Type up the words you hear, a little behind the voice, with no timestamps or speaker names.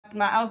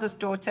My eldest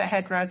daughter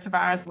had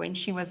rotavirus when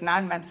she was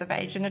 9 months of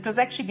age, and it was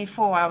actually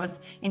before I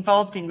was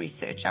involved in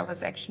research. I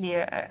was actually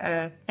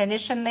a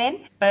clinician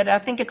then, but I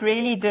think it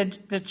really did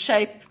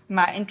shape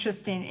my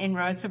interest in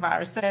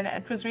rotavirus. And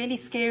it was really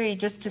scary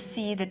just to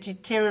see the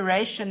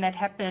deterioration that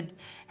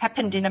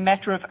happened in a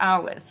matter of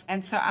hours.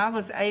 And so I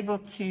was able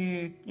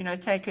to,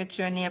 take her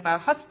to a nearby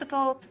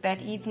hospital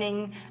that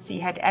evening. She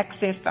had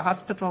access. The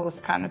hospital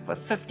was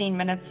 15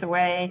 minutes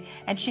away,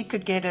 and she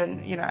could get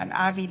an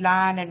IV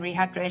line and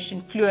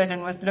rehydration fluid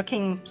and was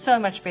looking so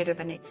much better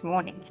the next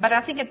morning. But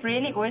I think it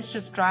really always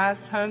just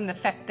drives home the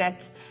fact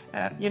that,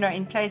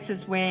 in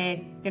places where,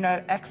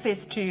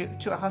 access to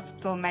a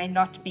hospital may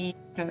not be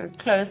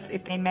close,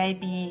 if there may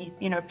be,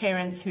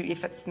 parents who,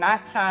 if it's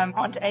nighttime,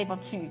 aren't able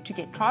to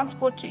get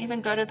transport to even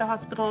go to the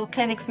hospital.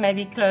 Clinics may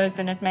be closed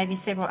and it may be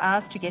several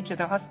hours to get to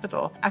the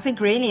hospital. I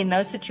think really in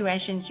those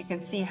situations you can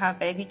see how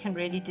baby can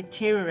really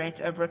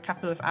deteriorate over a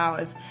couple of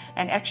hours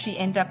and actually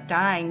end up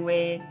dying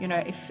where,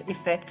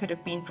 if that could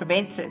have been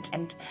prevented.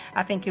 And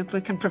I think if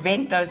we can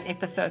prevent those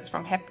episodes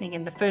from happening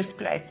in the first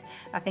place,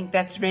 I think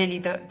that's really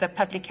the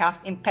public health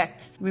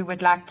impact we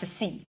would like to see.